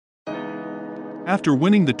After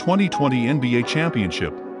winning the 2020 NBA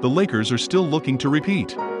championship, the Lakers are still looking to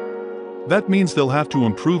repeat. That means they'll have to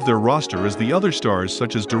improve their roster as the other stars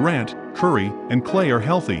such as Durant, Curry, and Klay are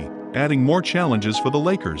healthy, adding more challenges for the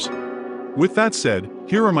Lakers. With that said,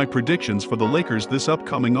 here are my predictions for the Lakers this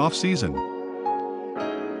upcoming offseason.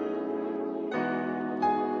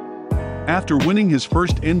 After winning his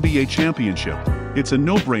first NBA championship, it's a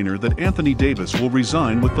no-brainer that Anthony Davis will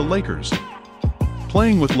resign with the Lakers.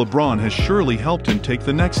 Playing with LeBron has surely helped him take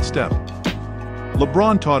the next step.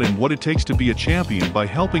 LeBron taught him what it takes to be a champion by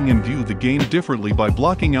helping him view the game differently by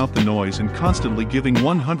blocking out the noise and constantly giving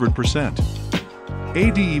 100%.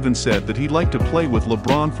 AD even said that he'd like to play with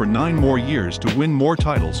LeBron for 9 more years to win more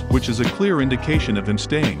titles, which is a clear indication of him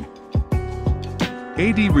staying.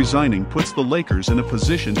 AD resigning puts the Lakers in a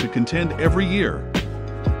position to contend every year.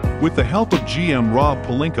 With the help of GM Rob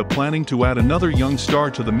Pelinka planning to add another young star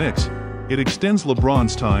to the mix, it extends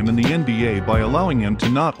LeBron's time in the NBA by allowing him to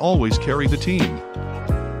not always carry the team.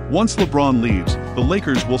 Once LeBron leaves, the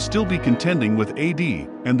Lakers will still be contending with AD,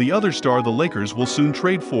 and the other star the Lakers will soon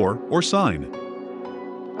trade for or sign.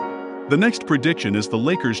 The next prediction is the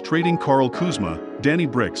Lakers trading Kyle Kuzma, Danny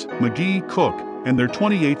Bricks, McGee, Cook, and their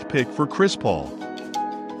 28th pick for Chris Paul.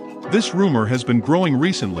 This rumor has been growing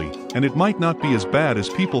recently, and it might not be as bad as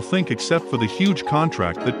people think except for the huge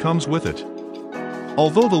contract that comes with it.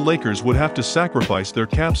 Although the Lakers would have to sacrifice their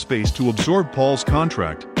cap space to absorb Paul's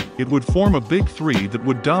contract, it would form a big three that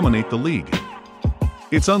would dominate the league.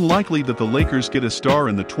 It's unlikely that the Lakers get a star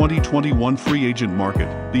in the 2021 free agent market.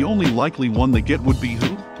 The only likely one they get would be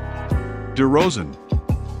who? DeRozan.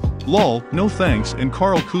 Lol, no thanks, and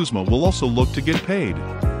Kyle Kuzma will also look to get paid.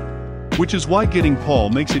 Which is why getting Paul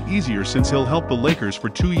makes it easier since he'll help the Lakers for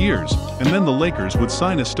 2 years, and then the Lakers would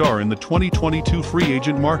sign a star in the 2022 free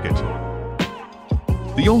agent market.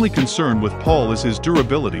 The only concern with Paul is his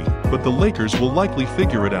durability, but the Lakers will likely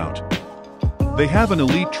figure it out. They have an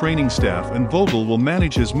elite training staff and Vogel will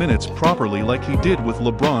manage his minutes properly like he did with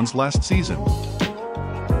LeBron's last season.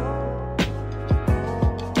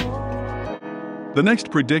 The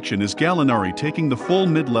next prediction is Gallinari taking the full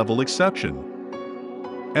mid-level exception.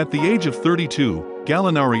 At the age of 32,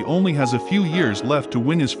 Gallinari only has a few years left to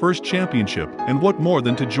win his first championship, and what more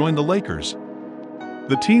than to join the Lakers?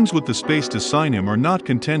 The teams with the space to sign him are not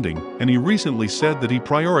contending, and he recently said that he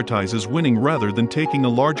prioritizes winning rather than taking a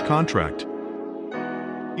large contract.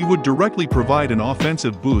 He would directly provide an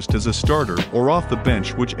offensive boost as a starter or off the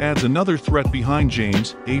bench, which adds another threat behind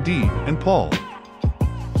James, AD, and Paul.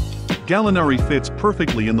 Gallinari fits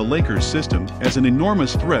perfectly in the Lakers' system as an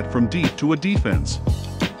enormous threat from deep to a defense.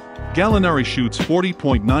 Gallinari shoots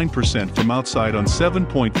 40.9% from outside on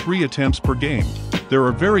 7.3 attempts per game. There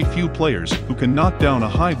are very few players who can knock down a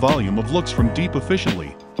high volume of looks from deep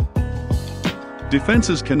efficiently.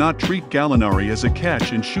 Defenses cannot treat Gallinari as a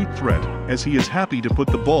catch-and-shoot threat, as he is happy to put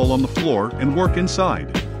the ball on the floor and work inside.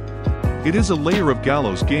 It is a layer of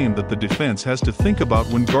Gallo's game that the defense has to think about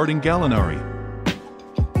when guarding Gallinari.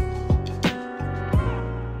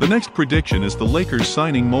 The next prediction is the Lakers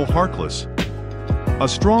signing Mo Harkless. A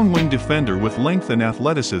strong wing defender with length and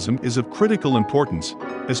athleticism is of critical importance,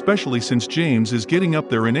 especially since James is getting up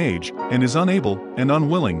there in age and is unable and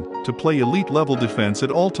unwilling to play elite-level defense at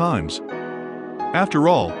all times. After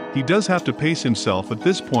all, he does have to pace himself at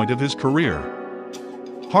this point of his career.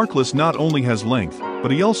 Harkless not only has length, but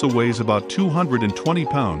he also weighs about 220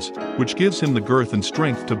 pounds, which gives him the girth and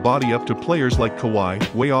strength to body up to players like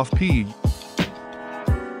Kawhi, way off P.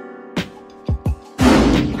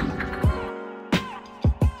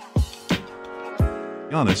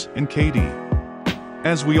 Giannis, and KD.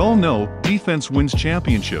 As we all know, defense wins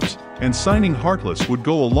championships, and signing Harkless would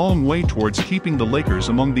go a long way towards keeping the Lakers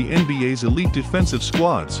among the NBA's elite defensive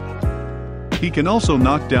squads. He can also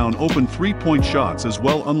knock down open three-point shots as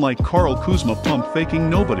well, unlike Kyle Kuzma pump-faking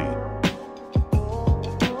nobody.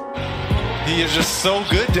 He is just so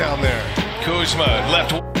good down there. Kuzma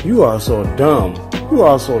left. You are so dumb. You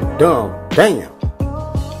are so dumb. Damn.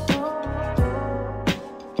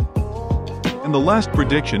 And the last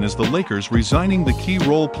prediction is the Lakers resigning the key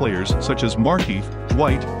role players such as Markieff,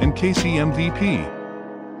 Dwight, and KC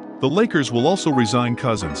MVP. The Lakers will also resign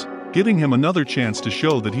Cousins, giving him another chance to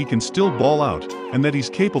show that he can still ball out, and that he's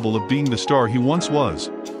capable of being the star he once was.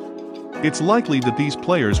 It's likely that these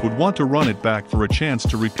players would want to run it back for a chance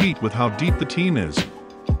to repeat with how deep the team is.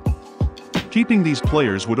 Keeping these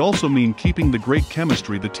players would also mean keeping the great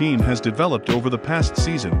chemistry the team has developed over the past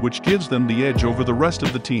season, which gives them the edge over the rest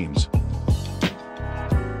of the teams.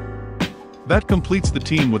 That completes the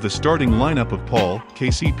team with a starting lineup of Paul,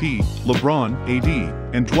 KCP, LeBron,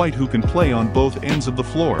 AD, and Dwight who can play on both ends of the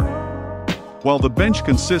floor. while the bench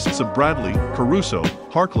consists of Bradley, Caruso,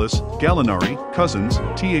 Harkless, Gallinari, Cousins,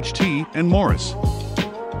 THT, and Morris.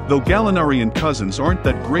 Though Gallinari and Cousins aren't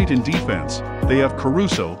that great in defense, they have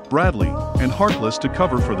Caruso, Bradley, and Harkless to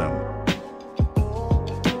cover for them.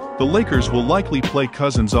 The Lakers will likely play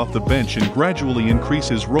Cousins off the bench and gradually increase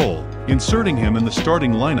his role, inserting him in the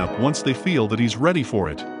starting lineup once they feel that he's ready for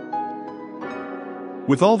it.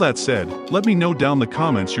 With all that said, let me know down the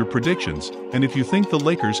comments your predictions, and if you think the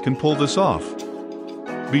Lakers can pull this off.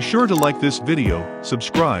 Be sure to like this video,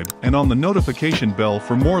 subscribe, and on the notification bell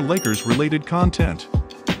for more Lakers-related content.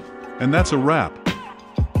 And that's a wrap.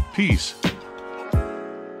 Peace.